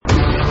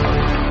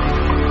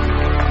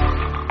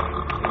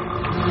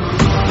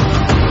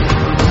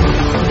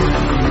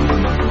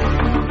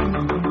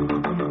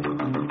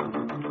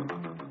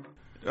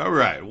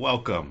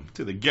Welcome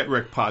to the Get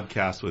Wrecked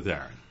podcast with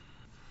Aran.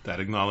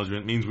 That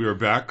acknowledgement means we are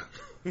back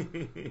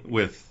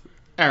with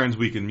Aran's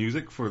Week in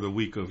Music for the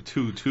week of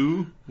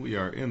 2/2. We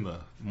are in the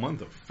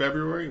month of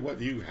February. What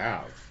do you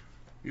have?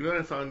 You know what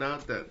I found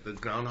out? That the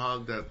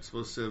groundhog that's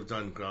supposed to have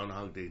done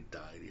Groundhog Day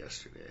died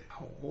yesterday.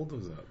 How old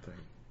was that thing?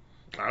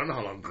 I don't know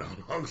how long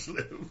groundhogs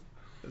live.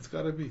 It's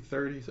got to be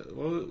 30.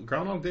 Well,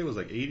 Groundhog Day was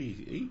like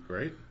 88,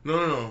 right?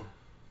 No.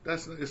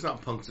 It's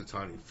not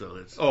Punxsutawney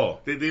Phil.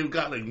 They've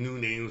got like new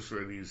names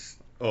for these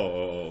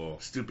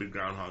stupid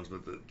groundhogs,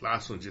 but the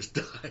last one just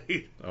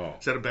died. Oh.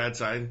 Is that a bad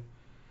sign?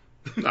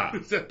 Nah.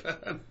 Is that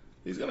bad?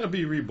 He's going to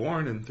be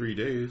reborn in 3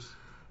 days,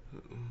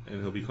 and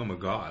he'll become a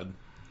god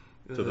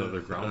to the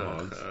other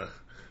groundhogs.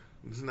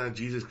 It's not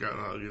Jesus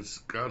Groundhog, it's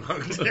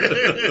Groundhog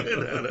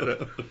Day.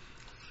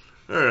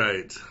 All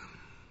right.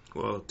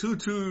 Well,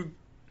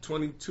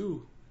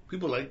 2/2/22.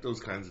 People like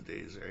those kinds of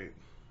days, right?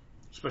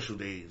 Special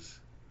days.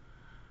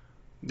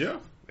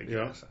 Yeah. I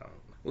guess. Yeah.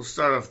 We'll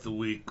start off the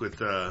week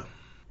with a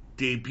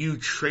debut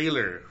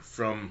trailer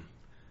from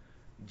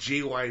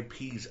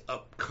JYP's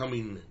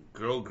upcoming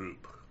girl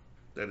group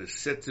that is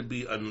set to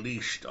be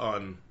unleashed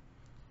on,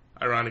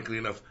 ironically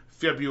enough,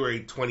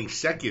 February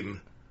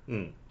 22nd,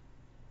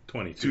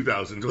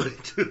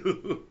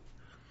 2022.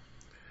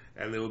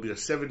 And there will be a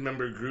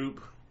 7-member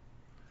group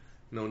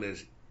known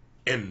as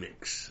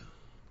NMIX.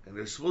 And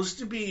they're supposed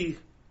to be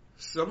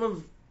some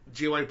of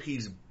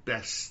JYP's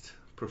best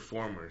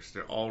performers.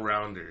 They're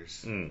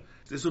all-rounders.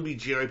 This will be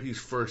JYP's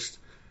first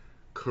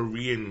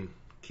Korean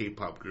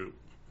K-pop group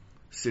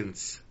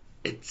since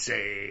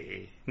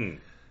ITZY.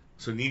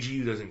 So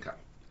Nijiu doesn't count.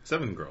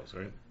 7 girls,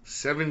 right?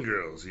 7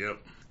 girls,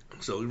 yep.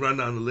 So we run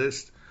down the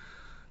list.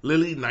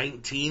 Lily,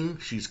 19.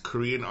 She's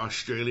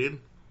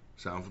Korean-Australian.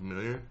 Sound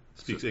familiar?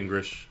 Speaks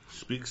English.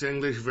 Speaks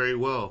English very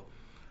well.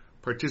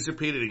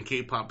 Participated in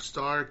K-pop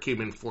Star.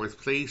 Came in 4th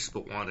place,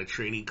 but won a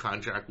training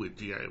contract with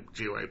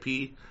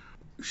JYP.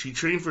 She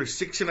trained for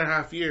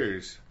 6.5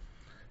 years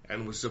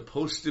and was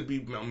supposed to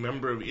be a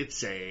member of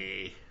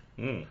ITZY.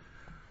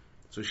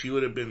 So she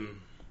would have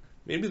been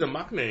maybe the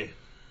maknae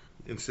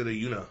instead of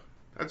Yuna.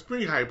 That's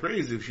pretty high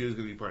praise if she was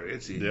going to be part of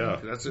ITZY.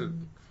 Yeah.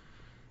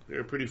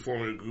 They're a pretty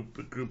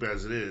formative group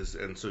as it is.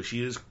 And so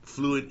she is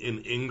fluent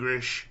in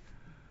English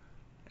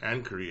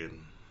and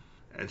Korean.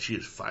 And she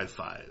is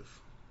 5'5".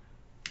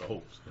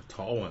 Oh, a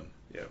tall one.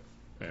 Yeah.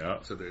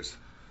 So there's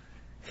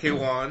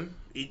Haewon,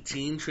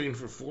 18, trained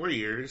for 4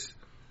 years.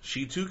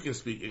 She too can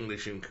speak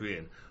English and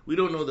Korean. We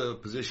don't know the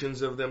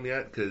positions of them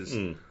yet because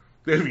they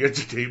have yet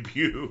to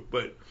debut,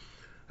 but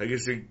I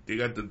guess they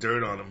got the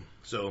dirt on them.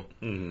 So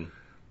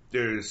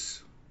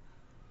there's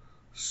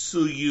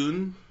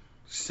Soo-yoon,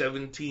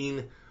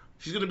 17.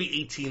 She's going to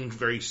be 18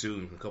 very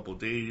soon, a couple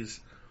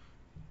days.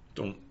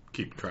 Don't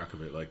keep track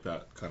of it like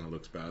that. Kind of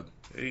looks bad.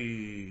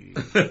 Hey.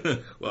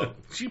 Well,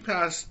 she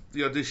passed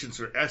the auditions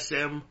for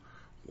SM,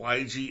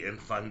 YG, and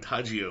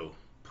Fantagio,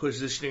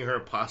 positioning her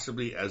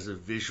possibly as a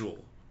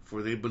visual,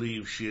 for they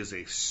believe she is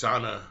a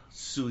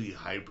Sana-Sui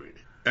hybrid.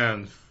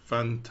 And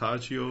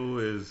Fantagio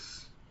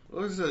is...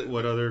 What is it?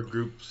 What other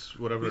groups,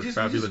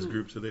 fabulous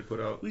groups did they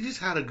put out? We just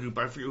had a group.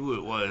 I forget who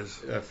it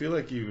was. I feel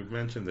like you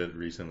mentioned it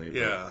recently.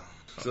 Yeah.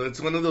 So it's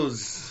one of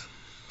those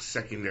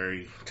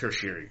secondary,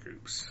 tertiary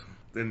groups.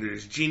 Then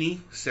there's Genie,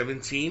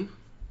 17.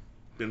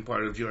 Been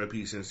part of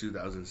JYP since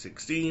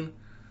 2016.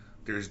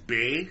 There's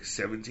Bae,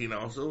 17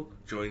 also.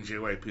 Joined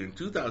JYP in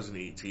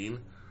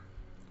 2018.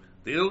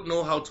 They don't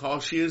know how tall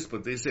she is,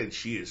 but they said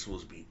she is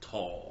supposed to be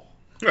tall.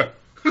 I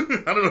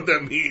don't know what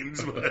that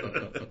means,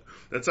 but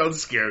that sounds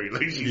scary.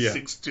 Like she's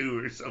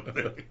 6'2" or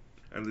something.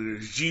 And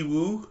there's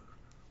Jiwoo,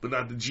 but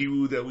not the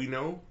Jiwoo that we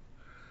know.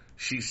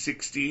 She's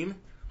 16,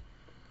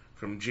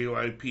 from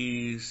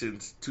JYP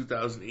since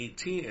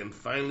 2018. And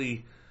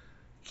finally,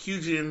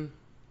 Kyujin,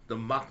 the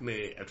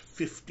maknae, at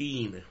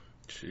 15.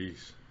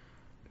 Jeez.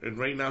 And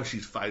right now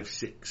she's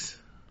 5'6".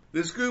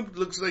 This group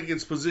looks like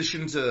it's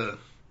positioned to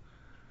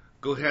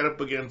go head up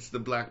against the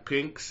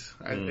Blackpinks,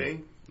 I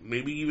think.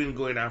 Maybe even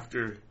going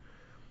after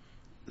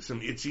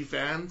some ITZY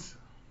fans,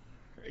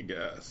 I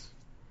guess.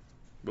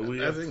 But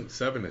I think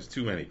 7 is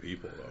too many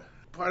people, though.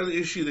 Part of the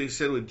issue they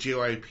said with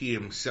JYP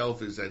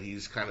himself is that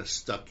he's kind of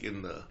stuck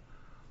in the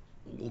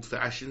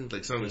old-fashioned.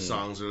 Like some of his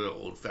songs are a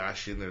little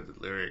old-fashioned, they're the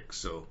lyrics,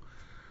 so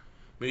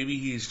maybe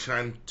he's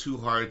trying too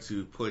hard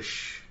to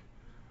push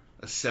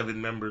a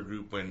 7-member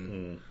group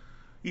when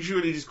you should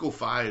really just go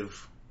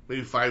 5.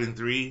 Maybe 5 and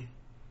 3.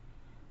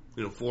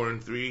 4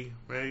 and 3,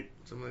 right?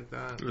 Something like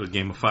that. A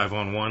game of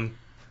 5-on-1.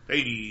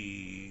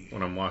 Hey,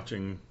 when I'm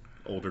watching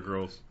older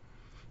girls,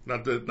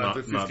 not the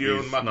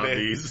 50-year-old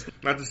maknae,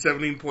 not the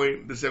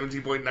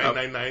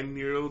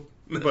 17.999-year-old.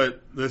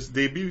 But this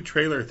debut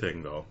trailer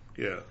thing, though,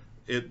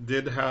 it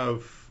did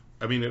have.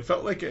 I mean, it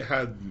felt like it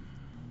had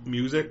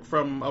music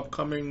from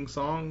upcoming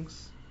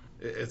songs.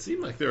 It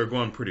seemed like they were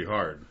going pretty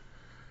hard.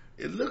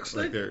 It looks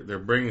like they're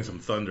bringing some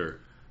thunder.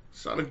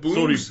 Sonic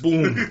booms.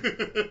 Boom.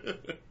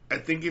 I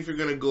think if you're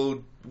gonna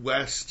go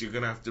west, you're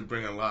gonna have to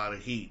bring a lot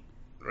of heat,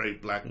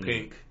 right?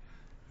 Blackpink.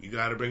 You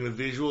got to bring the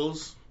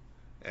visuals,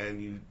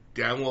 and you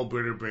damn well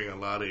better bring a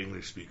lot of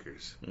English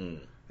speakers.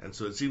 And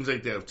so it seems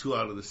like they have 2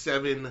 out of the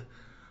 7,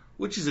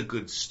 which is a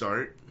good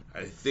start.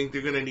 I think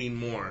they're going to need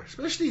more,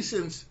 especially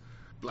since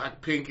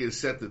Blackpink has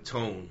set the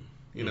tone.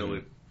 You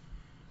know,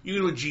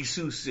 even with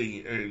Jisoo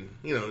singing,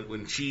 or, you know,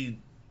 when she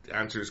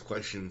answers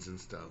questions and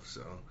stuff,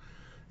 so.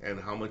 And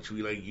how much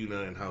we like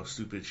Yuna and how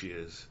stupid she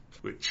is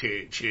with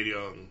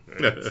Chaeyoung.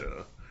 Right?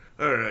 So,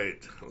 all right.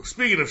 Well,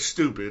 speaking of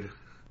stupid,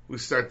 we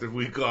start the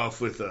week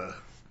off with a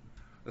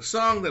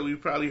song that we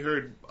probably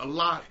heard a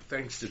lot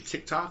thanks to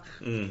TikTok,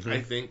 I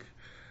think.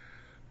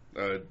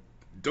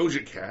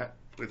 Doja Cat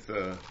with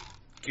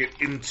Get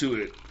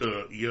Into It,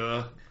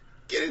 yeah.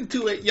 Get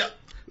Into It, yeah.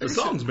 The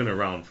song's been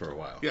around for a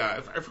while.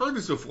 Yeah, I've heard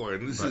this before,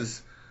 and this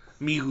is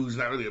me who's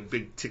not really a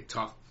big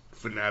TikTok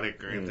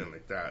fanatic or anything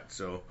like that,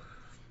 so...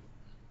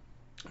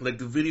 Like,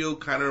 the video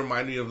kind of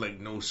reminded me of, like,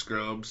 No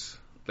Scrubs.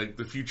 Like,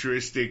 the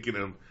futuristic, you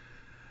know.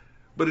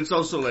 But it's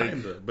also, like...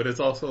 Kinda, but it's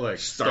also, like...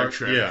 Star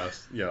Trek.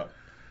 Yeah.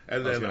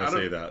 And I was going to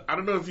say that. I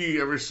don't know if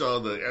you ever saw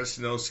the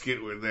SNL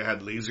skit where they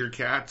had laser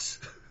cats.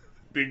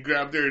 They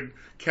grabbed their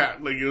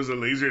cat like it was a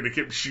laser and they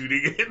kept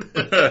shooting it.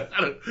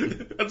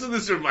 That's what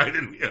this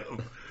reminded me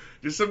of.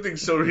 Just something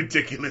so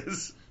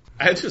ridiculous.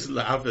 I just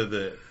laughed at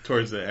it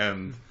towards the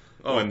end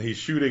when he's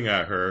shooting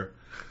at her.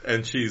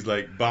 And she's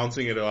like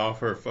bouncing it off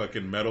her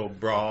fucking metal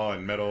bra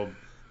and metal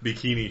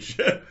bikini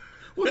shit.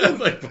 Well,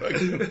 like,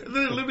 then it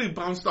literally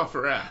bounced off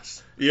her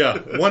ass. Yeah,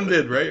 one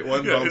did, right?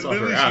 One bounced off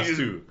her ass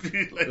too.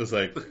 It was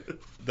like,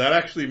 that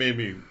actually made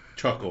me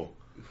chuckle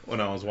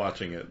when I was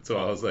watching it. So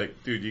I was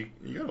like, dude,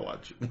 you gotta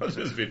watch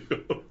this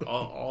video.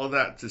 all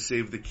that to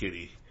save the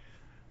kitty.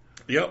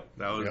 Yep.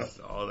 That was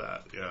all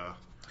that, yeah.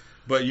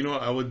 But you know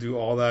what? I would do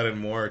all that and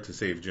more to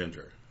save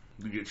Ginger.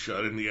 You get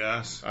shot in the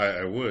ass?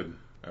 I would.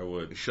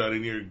 Shot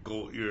in your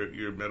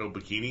metal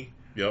bikini?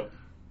 Yep.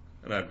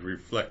 And I'd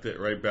reflect it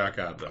right back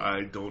at them.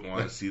 I don't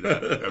want to see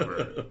that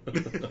ever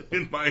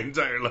in my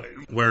entire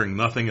life. Wearing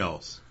nothing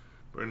else.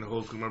 Burn the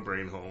hole through my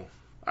brain hole.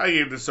 I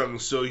gave this song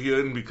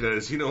Sohyun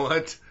because, you know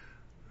what?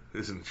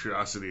 It's an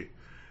atrocity.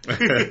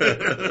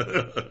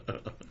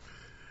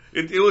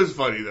 It was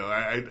funny, though.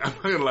 I'm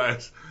not going to lie.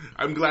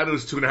 I'm glad it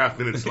was 2.5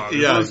 minutes long.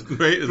 Yeah, it was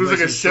great. It was like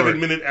a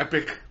 7-minute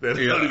epic that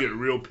I'm going to get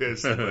real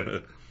pissed.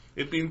 But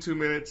it being 2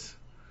 minutes...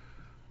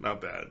 Not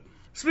bad.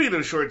 Speaking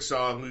of short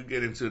song, we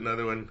get into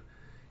another one.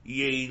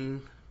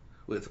 Yain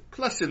with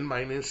Plus and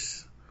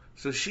Minus.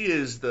 So she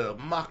is the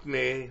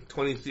Maknae,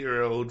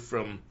 23-year-old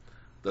from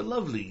the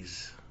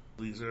Lovelies.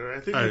 I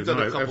think we've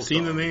done a couple I've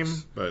seen songs. the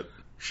name, but...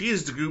 She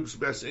is the group's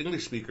best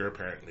English speaker,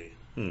 apparently.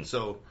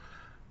 So,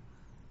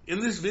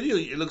 in this video,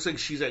 it looks like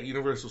she's at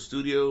Universal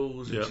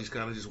Studios, and she's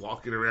kind of just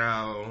walking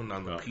around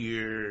on the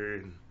pier.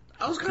 And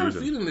I was kind of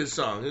feeling this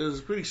song. It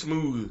was pretty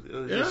smooth. It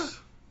was just...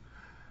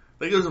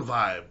 Like, it was a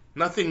vibe.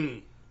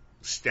 Nothing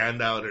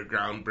standout or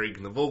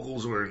groundbreaking. The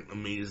vocals weren't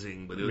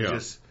amazing, but it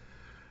was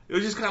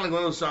just kind of like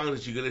one of those songs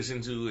that you could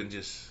listen to and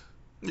just...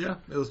 Yeah,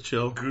 it was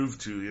chill. Groove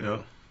to, you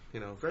know.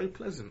 You know, very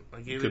pleasant.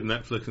 You could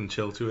Netflix and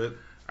chill to it?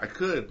 I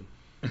could.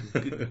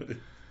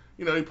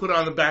 You know, he put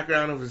on the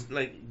background of his,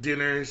 like,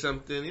 dinner or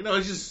something. You know,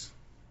 it's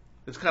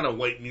kind of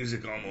white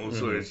music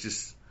almost, where it's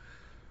just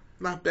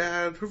not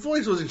bad. Her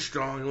voice wasn't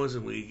strong. It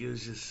wasn't weak. It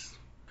was just...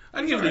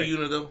 I'd give it a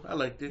Yuna, though. I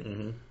liked it.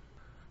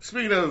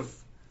 Speaking of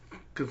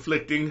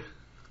conflicting,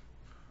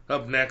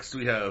 up next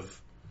we have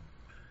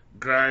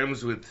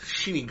Grimes with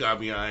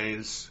Shinigami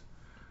Eyes.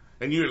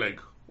 And you're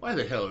like, why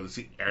the hell is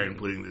Aran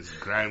putting this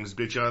Grimes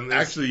bitch on this?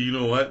 Actually, you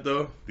know what,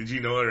 though? Did you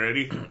know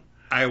already?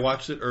 I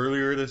watched it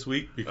earlier this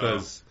week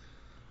because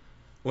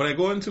when I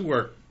go into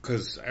work,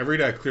 because every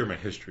day I clear my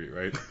history,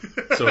 right?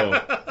 So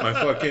my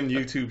fucking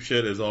YouTube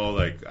shit is all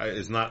like,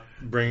 it's not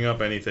bringing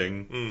up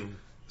anything.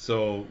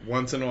 So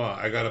once in a while,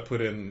 I gotta put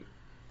in...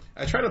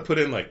 I try to put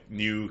in, like,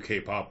 new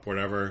K-pop,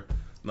 whatever.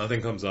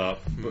 Nothing comes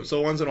up. So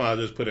once in a while, I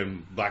just put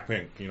in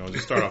Blackpink, you know,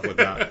 just start off with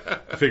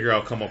that. I figure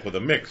I'll come up with a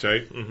mix,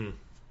 right?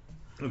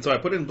 And so I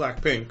put in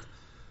Blackpink,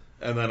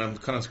 and then I'm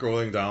kind of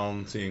scrolling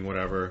down, seeing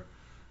whatever.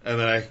 And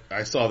then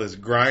I saw this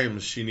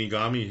Grimes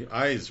Shinigami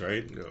Eyes,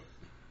 right? Yeah.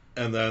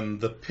 And then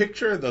the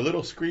picture, the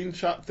little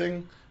screenshot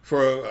thing,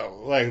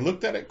 I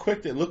looked at it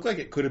quick, it looked like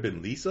it could have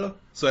been Lisa.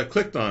 So I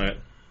clicked on it.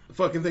 The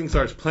fucking thing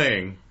starts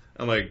playing.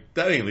 I'm like,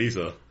 that ain't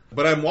Lisa.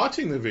 But I'm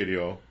watching the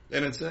video,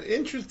 and it's an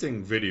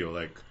interesting video.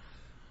 Like,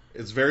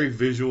 it's very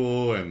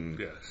visual,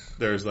 and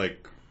there's,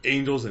 like,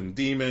 angels and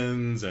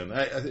demons, and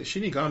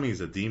Shinigami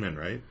is a demon,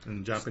 right,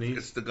 in Japanese?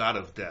 It's the god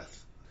of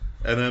death.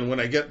 And then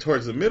when I get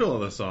towards the middle of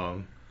the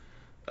song,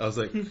 I was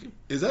like,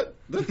 is that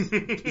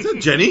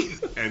Jenny?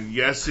 And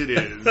yes, it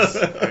is.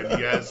 And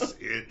yes,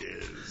 it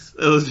is.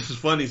 It was just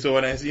funny. So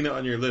when I seen it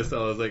on your list, I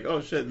was like, oh,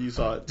 shit, you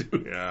saw it,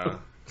 too. Yeah,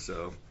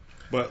 so.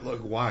 But,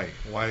 look, why?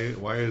 Why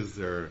is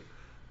there...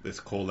 this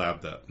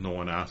collab that no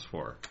one asked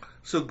for?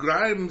 So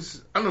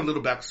Grimes, I don't know a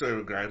little backstory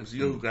of Grimes. Do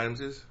you know who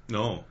Grimes is?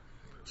 No.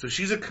 So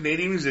she's a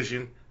Canadian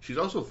musician. She's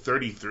also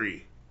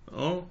 33.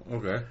 Oh,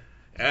 okay.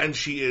 And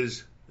she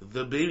is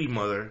the baby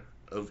mother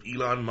of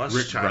Elon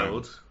Musk's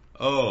child.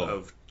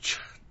 Oh.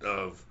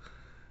 Of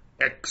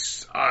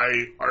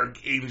XI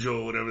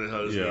Archangel, whatever the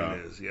hell his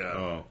name is. Yeah.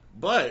 Oh.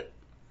 But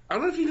I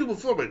don't know if you knew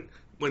before, but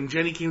when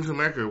Jenny came to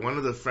America, one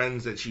of the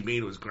friends that she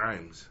made was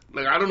Grimes.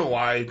 Like, I don't know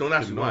why. Don't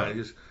ask me why. I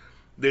just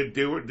they've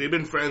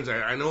been friends.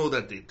 I know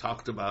that they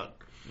talked about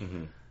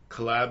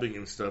collabing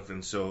and stuff,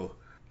 and so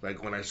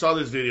like when I saw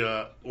this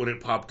video when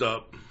it popped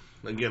up,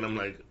 again I'm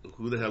like,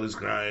 who the hell is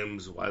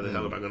Grimes? Why the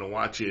hell am I gonna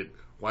watch it?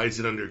 Why is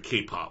it under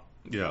K-pop?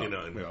 Yeah. You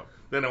know. And yeah.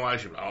 then I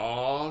watched it.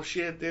 Oh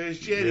shit! There's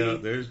Jenny. Yeah,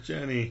 there's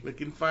Jenny.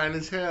 Looking fine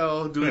as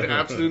hell, doing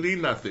absolutely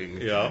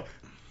nothing. Yeah.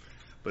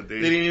 But they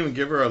didn't even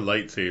give her a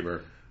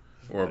lightsaber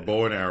or a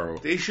bow and arrow.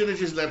 They should have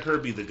just let her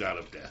be the god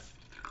of death.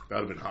 That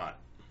would have been hot.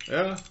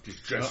 Yeah.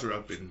 Just dress her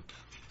up in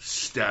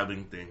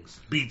stabbing things.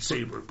 Beat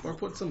saber. Or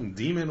put some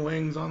demon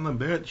wings on the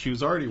bitch. She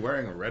was already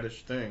wearing a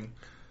reddish thing.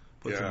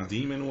 Put some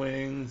demon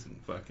wings and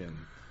fucking...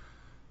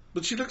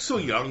 But she looks so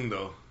young,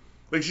 though.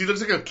 Like, she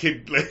looks like a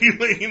kid. Like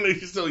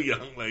she's so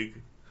young. Like,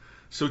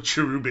 so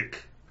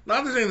cherubic.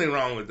 Not that there's anything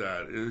wrong with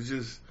that. It was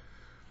just...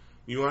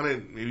 You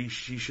wanted... Maybe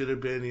she should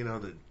have been,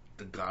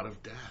 the god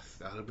of death.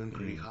 That would have been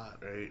pretty hot,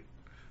 right?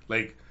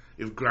 Like,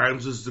 if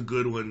Grimes was the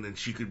good one, then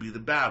she could be the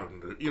bad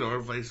one. Or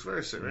vice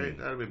versa, right?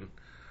 That would have been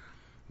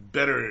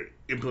better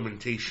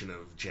implementation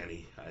of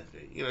Jenny, I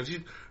think.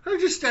 Her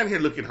just standing here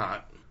looking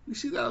hot. We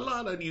see that a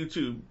lot on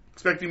YouTube.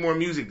 Expecting more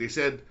music. They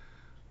said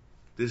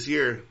this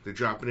year they're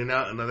dropping it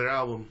out another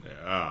album.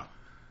 Yeah.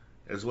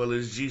 As well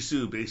as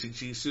Jisoo, Basic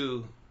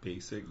Jisoo.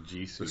 Basic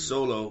Jisoo. The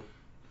solo.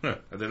 And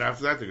then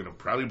after that, they're going to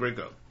probably break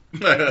up.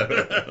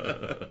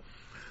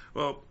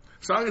 Well,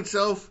 song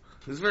itself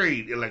is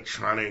very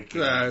electronic.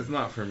 Yeah, it's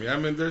not for me. I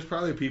mean, there's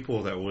probably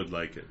people that would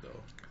like it,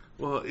 though.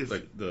 Well, if...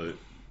 Like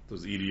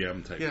those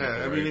EDM type Yeah,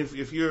 people, I mean,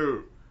 if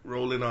you're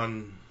rolling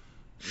on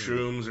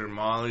shrooms or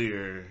Molly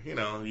or,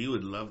 you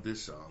would love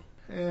this song.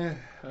 I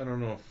don't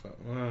know if...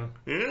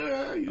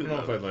 Yeah, you I don't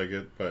know if I'd like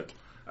it, but...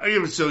 I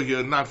give it so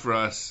good. Not for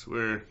us.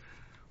 We're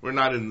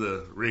not in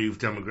the rave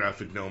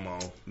demographic no more.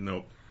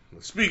 Nope.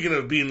 Speaking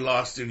of being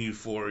lost in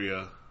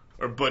euphoria,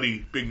 our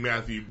buddy Big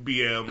Matthew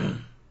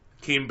BM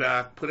came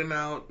back, putting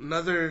out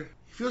another...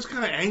 He feels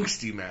kind of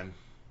angsty, man.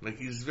 Like,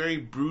 he's very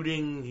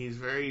brooding. He's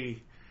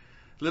very...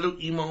 little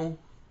emo.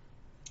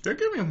 They're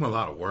giving him a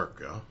lot of work,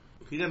 yo.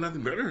 He got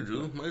nothing better to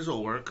do. Might as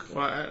well work.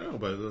 Well, I know,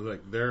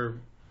 but they're...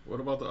 What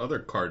about the other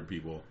card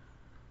people?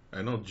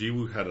 I know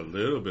Jiwoo had a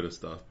little bit of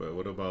stuff, but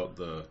what about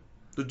the...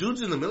 The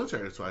dude's in the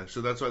military, that's why.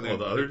 So that's why they... Oh,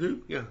 the other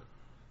dude? Yeah.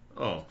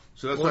 Oh.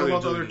 So that's what why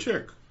about they're the other doing...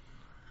 chick?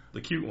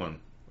 The cute one.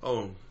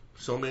 Oh,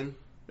 Somin?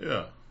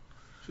 Yeah.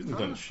 She hasn't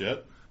done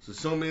shit. So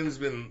Somin's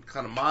been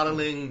kind of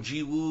modeling.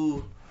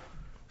 Jiwoo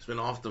has been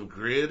off the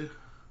grid.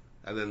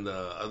 And then the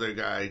other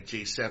guy,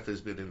 Jay Seth,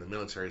 has been in the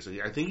military. So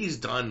I think he's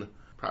done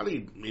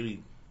probably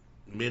maybe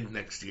mid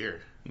next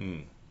year.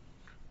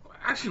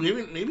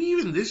 Actually, maybe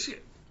even this year.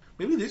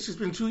 Maybe this has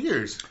been 2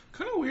 years.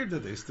 Kind of weird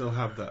that they still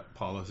have that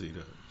policy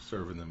to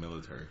serve in the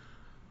military.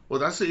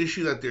 Well, that's the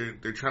issue that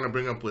they're trying to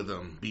bring up with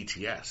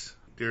BTS.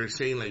 They're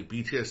saying like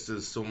BTS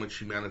does so much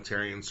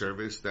humanitarian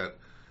service that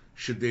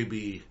should they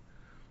be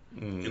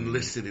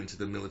enlisted into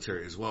the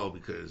military as well?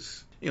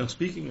 Because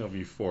speaking of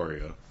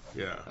euphoria,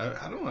 yeah,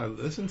 I don't know. I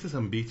listened to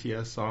some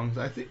BTS songs.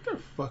 I think they're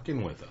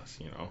fucking with us.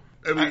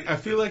 I mean, I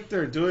feel like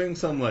they're doing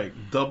some like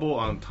double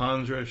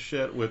entendre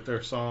shit with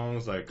their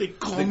songs. Like they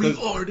call me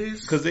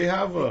artists because they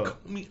have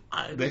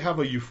they have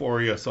a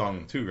euphoria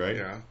song too, right?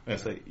 Yeah, and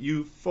it's like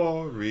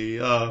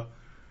euphoria.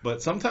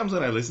 But sometimes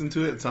when I listen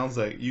to it, it sounds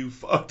like you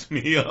fucked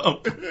me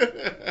up.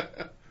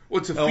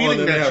 What's a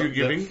feeling that you're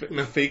giving?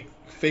 Fake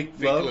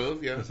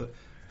love. Yeah. It's like,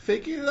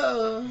 fake it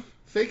love.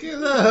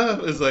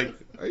 It's like,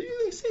 are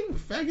they saying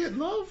faggot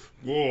love?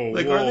 Whoa.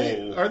 Like,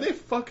 whoa. Are they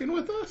fucking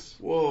with us?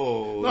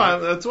 Whoa.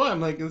 No, that's why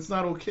I'm like, it's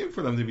not okay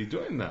for them to be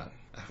doing that.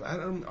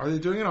 Are they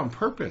doing it on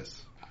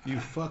purpose? You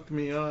fucked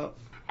me up.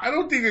 I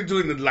don't think they're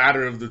doing the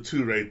latter of the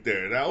two right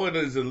there. That one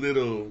is a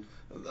little.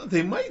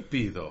 They might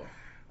be though.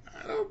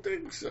 I don't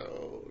think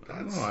so. I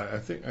don't know. I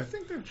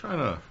think they're trying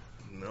to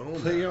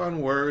play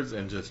on words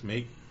and just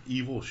make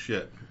evil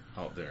shit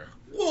out there.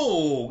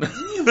 Whoa,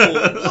 evil!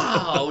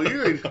 Wow,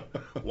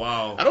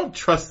 wow. I don't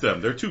trust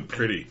them. They're too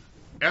pretty.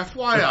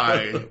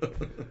 FYI,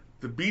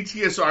 the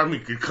BTS army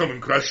could come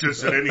and crush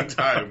us at any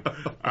time.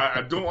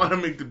 I don't want to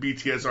make the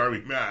BTS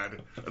army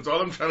mad. That's all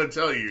I'm trying to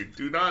tell you.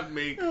 Do not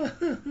make.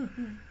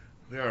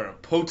 They are a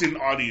potent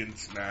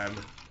audience, man.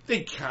 They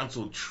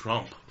canceled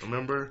Trump.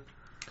 Remember?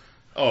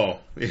 Oh,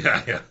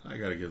 yeah. I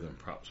gotta give them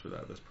props for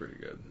that. That's pretty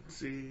good.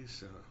 See,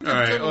 so.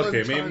 Alright,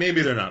 okay.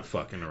 Maybe they're not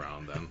fucking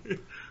around then.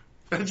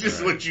 That's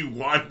just what you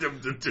want them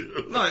to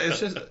do. No,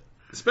 it's just,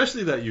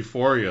 especially that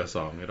Euphoria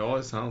song. It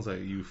always sounds like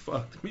you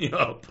fucked me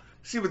up.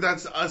 See, but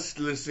that's us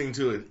listening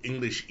to it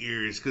English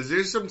ears. Because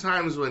there's some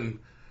times when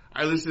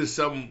I listen to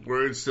some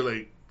words to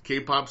like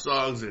K-pop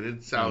songs and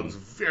it sounds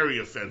very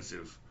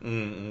offensive.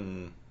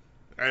 And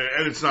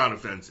it's not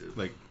offensive.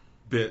 Like,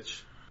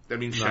 bitch. That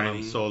means not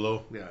shining.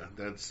 Solo. Yeah,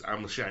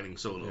 I'm a shining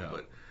solo. Yeah.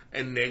 But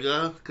and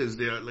nigga, because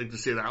they like to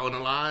say that one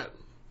a lot.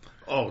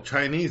 Oh,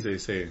 Chinese, they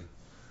say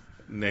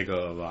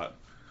nigga a lot.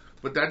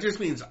 But that just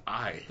means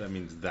I. That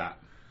means that.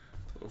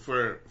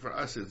 For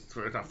us, it's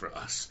not for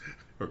us.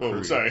 For Oh,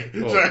 Korea. sorry.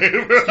 Oh, Sorry.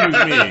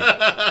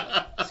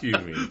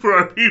 Excuse me. For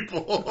our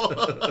people.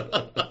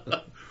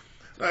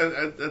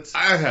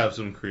 I have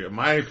some Korea.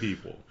 My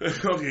people.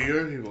 Okay,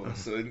 your people.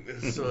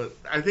 So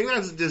I think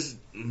that's just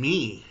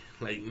me,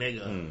 like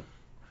nigga.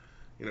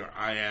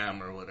 I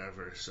am or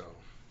whatever. So,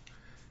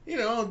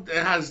 it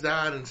has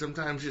that, and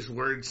sometimes just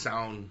words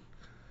sound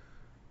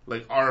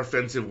like our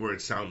offensive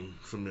words sound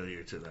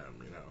familiar to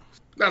them.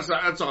 That's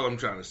all I'm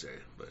trying to say.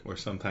 But or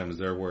sometimes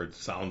their words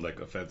sound like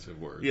offensive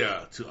words.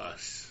 Yeah, to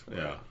us.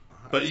 Yeah.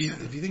 But if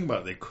you think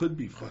about it, they could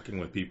be fucking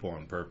with people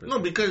on purpose. No,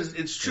 because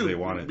it's true. They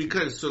wanted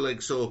because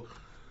so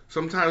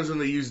sometimes when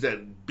they use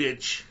that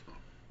bitch,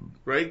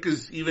 right?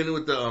 Because even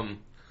with the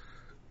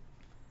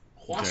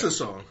Hwasa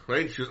song,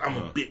 right? She was, I'm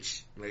a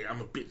bitch. Like,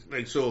 I'm a bitch.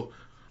 Like, so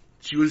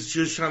she was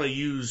trying to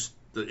use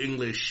the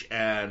English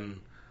and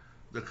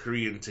the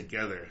Korean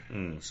together.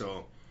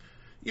 So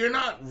you're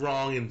not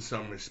wrong in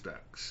some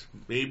respects.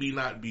 Maybe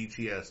not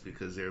BTS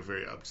because they're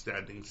very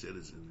upstanding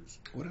citizens.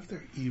 What if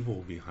they're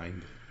evil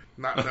behind it?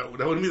 That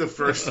wouldn't be the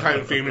first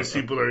time famous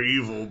people are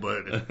evil,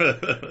 but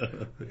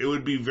it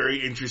would be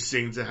very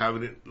interesting to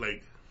have it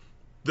like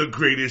the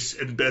greatest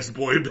and best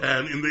boy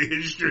band in the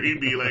history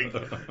be like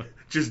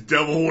just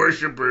devil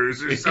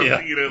worshippers or something.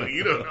 Yeah.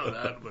 You don't know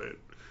that, but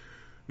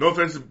no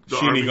offense to the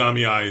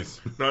Shinigami eyes.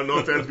 No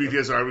offense,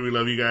 BTS Army. We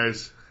love you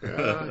guys.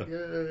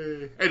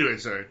 Yay. Anyway,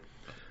 sorry.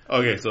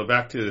 Okay, so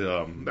back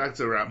to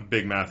rap.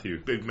 Big Matthew.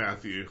 Big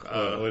Matthew.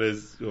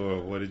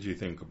 What did you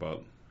think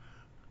about?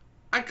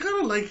 I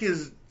kind of like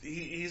his.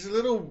 He's a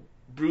little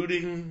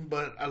brooding,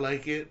 but I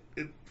like it.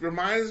 It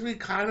reminds me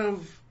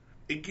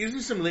it gives me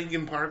some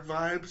Linkin Park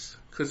vibes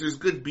because there's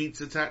good beats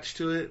attached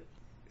to it.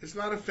 It's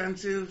not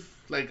offensive.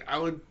 Like, I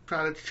would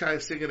probably try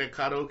singing at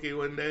karaoke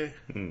one day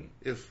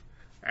if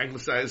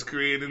anglicized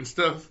Korean and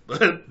stuff.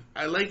 But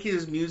I like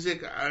his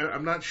music.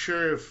 I'm not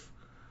sure if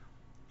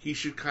he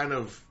should kind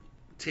of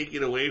take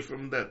it away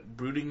from that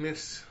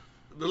broodingness.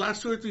 The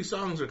last 2 or 3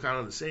 songs are kind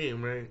of the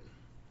same, right?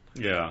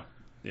 Yeah.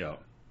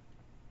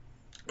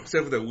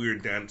 Except for that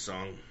weird dance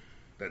song,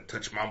 that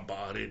Touch My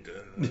Body.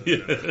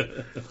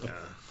 That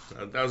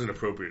was an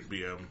appropriate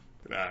BM.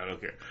 I don't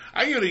care.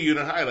 I give it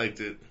a I liked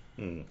it.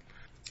 There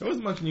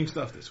wasn't much new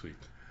stuff this week,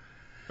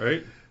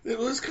 right? It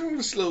was kind of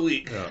a slow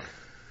week. Yeah.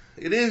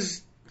 It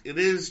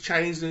is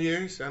Chinese New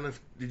Year's. I don't know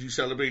did you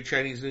celebrate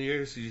Chinese New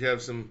Year's? Did you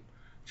have some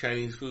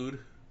Chinese food?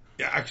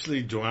 Yeah,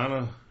 actually,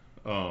 Joanna.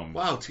 Wow,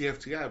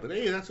 TFTI, but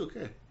hey, that's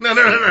okay. No.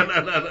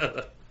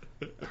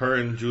 Her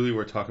and Julie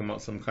were talking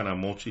about some kind of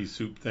mochi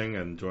soup thing,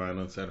 and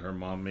Joanna said her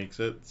mom makes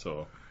it,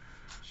 so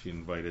she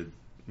invited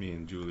me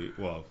and Julie.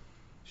 Well,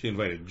 she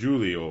invited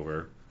Julie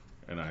over,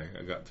 and I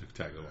got to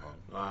tag along.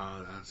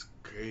 Wow, that's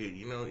great.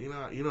 You know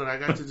what I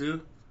got to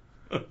do?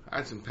 I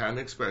had some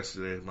Panda Express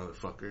today,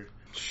 motherfucker.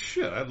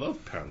 Shit, I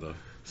love Panda.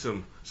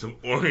 Some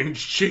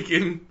orange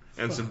chicken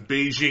and some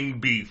Beijing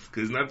beef,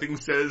 because nothing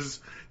says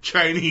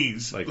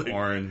Chinese like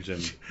orange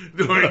and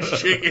orange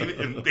chicken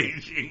and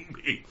Beijing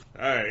beef.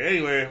 All right,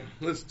 anyway,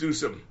 let's do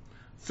some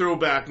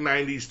throwback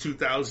 90s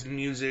 2000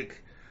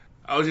 music.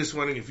 I was just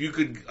wondering if you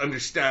could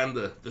understand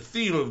the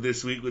theme of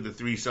this week with the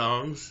 3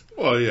 songs.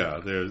 Well, yeah,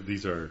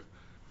 these are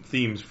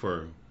themes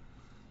for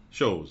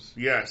shows.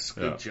 Yes,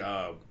 good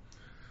job.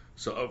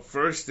 So up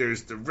first,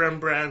 there's the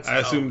Rembrandts. I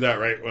assumed that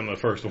right on the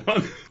first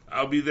one.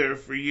 I'll Be There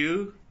For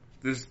You.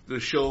 The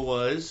show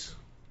was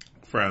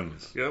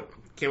Friends. Yep.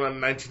 Came out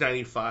in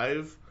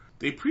 1995.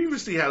 They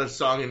previously had a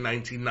song in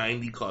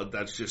 1990 called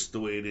That's Just the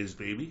Way It Is,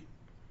 Baby.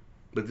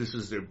 But this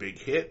was their big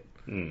hit.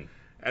 And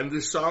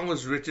this song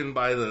was written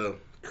by the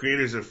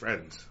creators of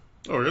Friends.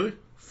 Oh, really?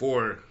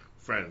 For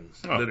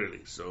Friends,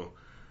 literally. So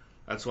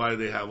that's why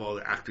they have all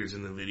the actors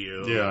in the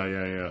video.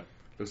 Yeah.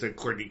 Looks like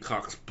Courtney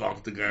Cox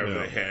bonked the guy over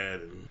the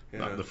head. And,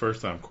 Not the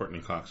first time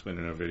Courtney Cox been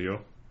in a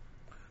video.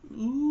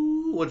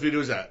 Ooh, what video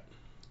is that?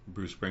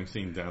 Bruce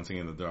Springsteen Dancing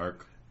in the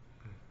Dark.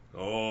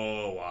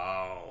 Oh,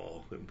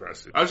 wow.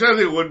 Impressive. I was trying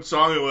to think what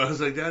song it was. I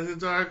was like, Dancing in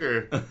the Dark?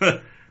 Or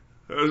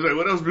I was like,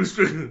 what else, Bruce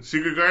Springsteen?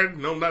 Secret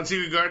Garden? No, not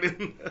Secret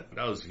Garden.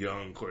 That was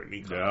young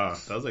Courtney Cox. Yeah,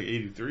 that was like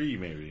 83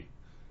 maybe.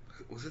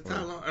 Was it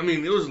that long? I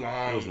mean, it was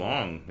long. It was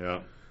long, yeah.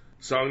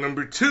 Song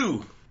number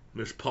 2,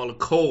 Miss Paula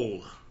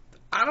Cole.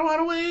 I Don't Want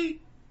to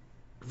Wait.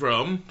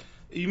 From?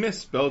 You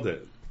misspelled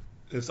it.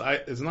 It's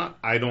not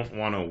I Don't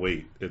Want to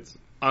Wait. It's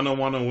I Don't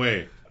Want to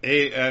Wait.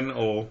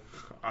 A-N-O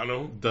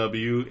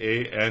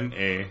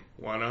W-A-N-A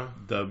Wanna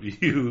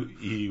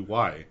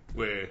W-E-Y.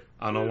 Where?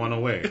 I Don't Want to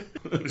Wait.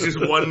 It's just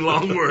one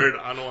long word.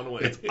 I Don't Want to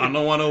Wait. It's I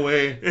Don't Want to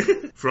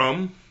Wait.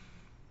 From?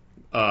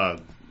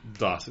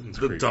 Dawson's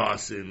Creek. The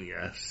Dawson,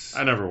 yes.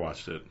 I never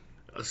watched it.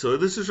 So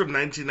this is from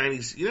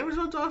 1990. You never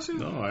saw Dawson?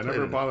 No, I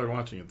never bothered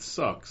watching it. It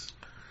sucks.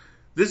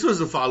 This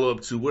was a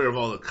follow-up to Where Have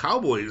All the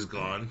Cowboys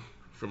Gone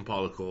from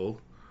Paula Cole.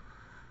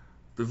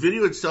 The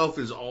video itself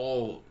is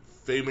all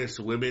famous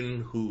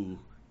women who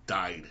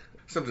died.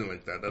 Something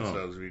like that. That's what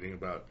I was reading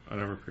about. I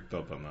never picked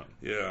up on that.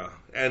 Yeah.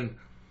 And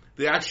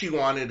they actually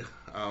wanted,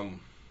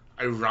 I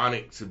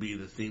ironic to be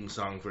the theme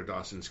song for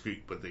Dawson's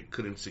Creek, but they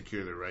couldn't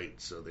secure the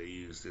rights, so they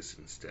used this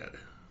instead.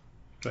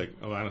 Like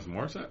Alanis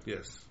Morissette?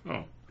 Yes.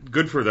 Oh.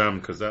 Good for them,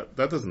 because that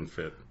doesn't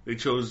fit. They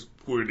chose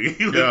poorly.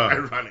 Yeah.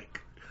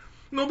 Ironic.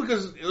 No,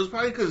 because it was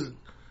probably because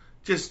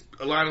just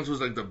Alanis was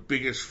like the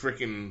biggest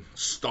freaking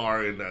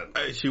star in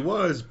that. She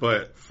was,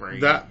 but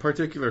frame. That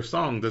particular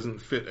song doesn't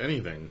fit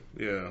anything.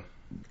 Yeah.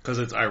 Because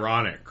it's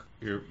ironic.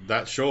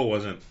 That show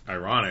wasn't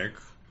ironic.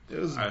 It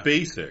was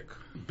basic.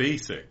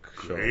 Basic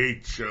show.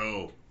 Great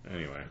show.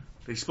 Anyway.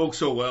 They spoke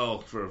so well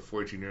for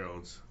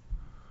 14-year-olds.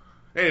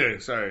 Anyway,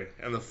 sorry.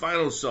 And the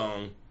final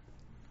song,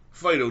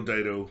 Fido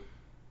Dido,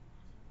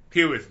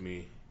 Here With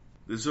Me.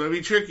 This is going to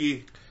be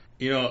tricky.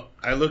 You know,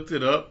 I looked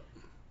it up,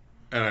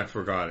 and I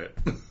forgot it.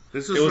 It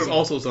was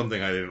also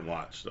something I didn't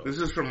watch, though. This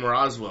is from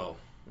Roswell.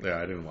 Yeah,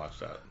 I didn't watch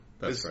that.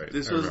 That's right.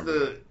 This was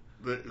the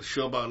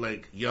show about,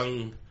 like,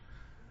 young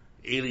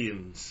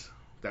aliens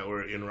that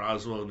were in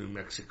Roswell, New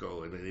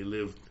Mexico, and they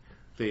lived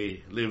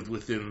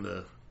within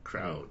the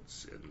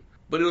crowds.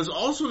 But it was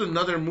also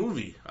another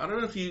movie. I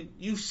don't know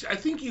if I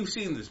think you've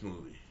seen this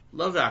movie,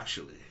 Love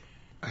Actually.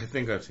 I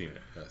think I've seen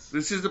it, yes.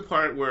 This is the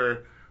part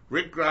where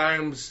Rick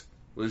Grimes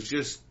was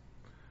just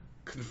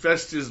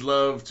confessed his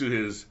love to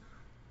his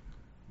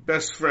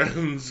best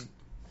friend's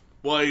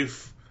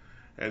wife,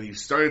 and he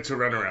started to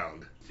run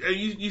around.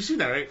 You seen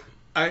that, right?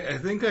 I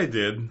think I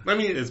did. I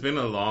mean, it's been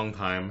a long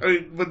time. I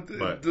mean, but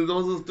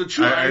the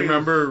true. I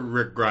remember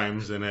Rick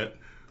Grimes in it.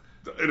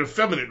 An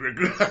effeminate Rick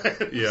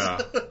Grimes.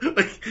 Yeah.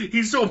 Like,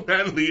 he's so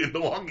manly in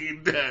The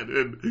Walking Dead,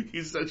 and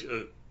he's such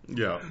a...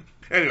 Yeah.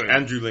 Anyway.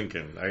 Andrew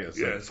Lincoln.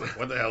 Yes.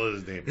 What the hell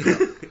is his name?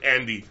 Yeah.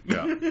 Andy.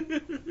 Yeah.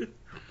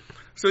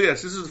 So,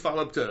 yes, this is a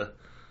follow-up to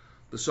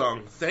the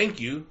song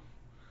Thank You.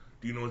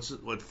 Do you know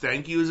what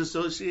Thank You is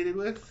associated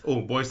with?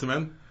 Oh, Boyz II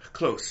Men?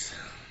 Close.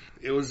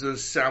 It was a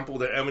sample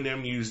that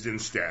Eminem used in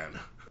Stan.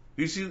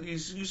 You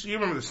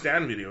remember the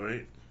Stan video,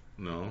 right?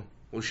 No.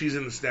 Well, she's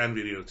in the Stan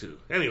video, too.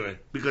 Anyway,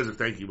 because of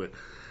Thank You. But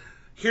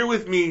Here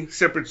With Me,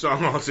 separate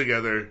song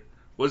altogether,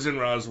 was in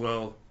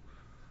Roswell,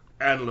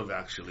 and Love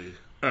Actually.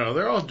 Oh,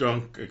 they're all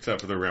drunk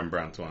except for the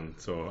Rembrandt one,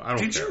 so I don't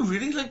care. Did you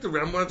really like the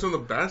Rembrandt one the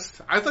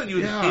best? I thought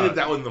you hated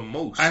that one the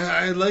most.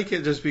 I like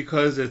it just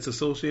because it's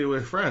associated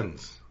with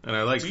Friends, and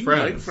I like Do you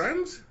Friends. like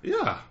Friends?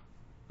 Yeah.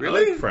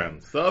 Really? I like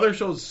Friends. The other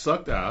shows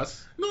sucked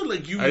ass. No,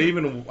 like you... I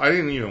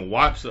didn't even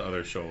watch the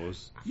other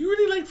shows. You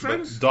really like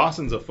Friends? But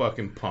Dawson's a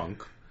fucking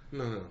punk.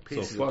 No.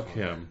 So fuck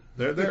him.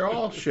 They're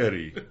all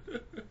shitty.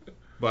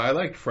 But I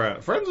like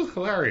Friends. Friends was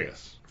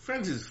hilarious.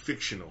 Friends is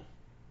fictional.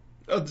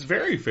 It's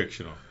very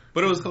fictional.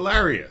 But it was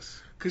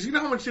hilarious. Because you know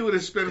how much they would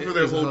have spent for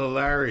their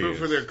hilarious.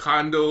 For their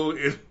condo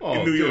in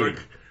New York?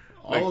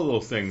 All of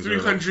those things.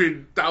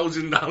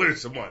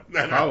 $300,000 a month.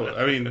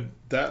 I mean,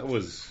 that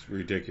was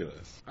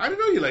ridiculous. I didn't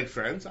know you liked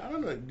Friends. I don't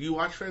know. Do you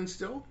watch Friends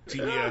still?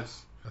 TBS. Yeah,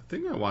 I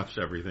think I watched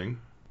everything.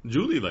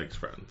 Julie likes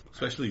Friends,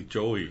 especially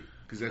Joey.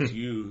 Because that's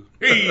you.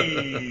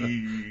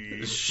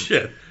 Hey!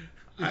 Shit.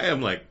 I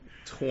am like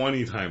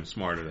 20 times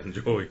smarter than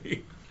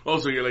Joey.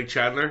 Also, you're like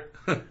Chandler?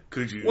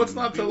 Could you? What's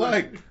not to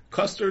like?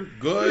 Custard,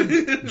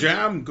 good.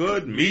 Jam,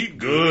 good. Meat,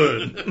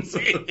 good.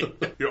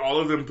 You're all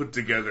of them put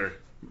together.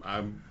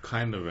 I'm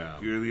kind of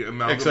am. You're the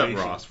amalgamation.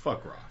 Except Ross.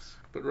 Fuck Ross.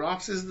 But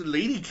Ross is the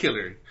lady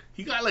killer.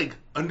 He got like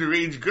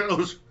underage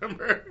girls,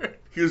 remember?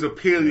 He was a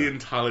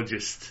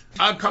paleontologist.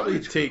 I'd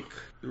probably take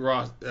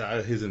Ross,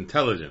 his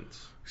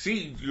intelligence.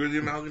 See, you're the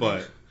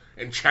amalgamation.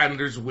 And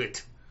Chandler's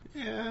wit.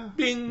 Yeah.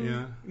 Bing.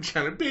 Yeah.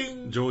 Chandler,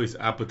 bing. Joey's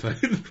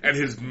appetite. And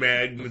his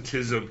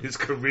magnetism, his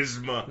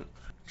charisma.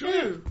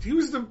 Joey, he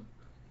was the...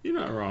 You're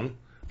not wrong.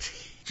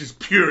 Just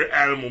pure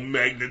animal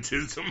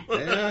magnetism.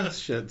 Yeah,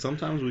 shit.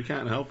 Sometimes we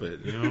can't help it,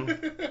 you know?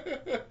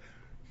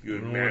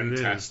 You're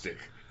fantastic.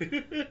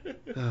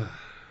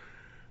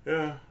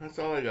 Yeah, that's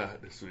all I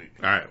got this week.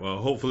 All right, well,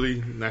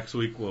 hopefully next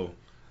week will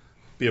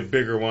be a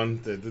bigger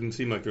one. It didn't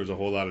seem like there was a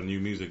whole lot of new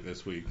music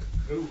this week.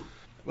 Ooh.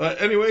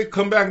 But anyway,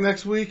 come back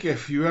next week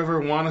if you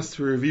ever want us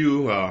to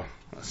review a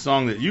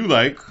song that you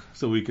like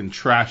so we can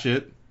trash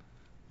it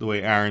the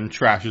way Aran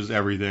trashes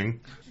everything.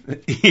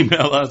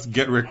 Email us,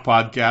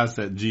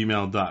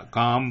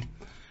 getrickpodcast@gmail.com,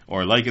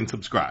 or like and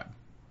subscribe.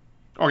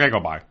 Okay,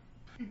 goodbye.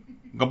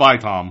 Goodbye,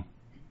 Tom.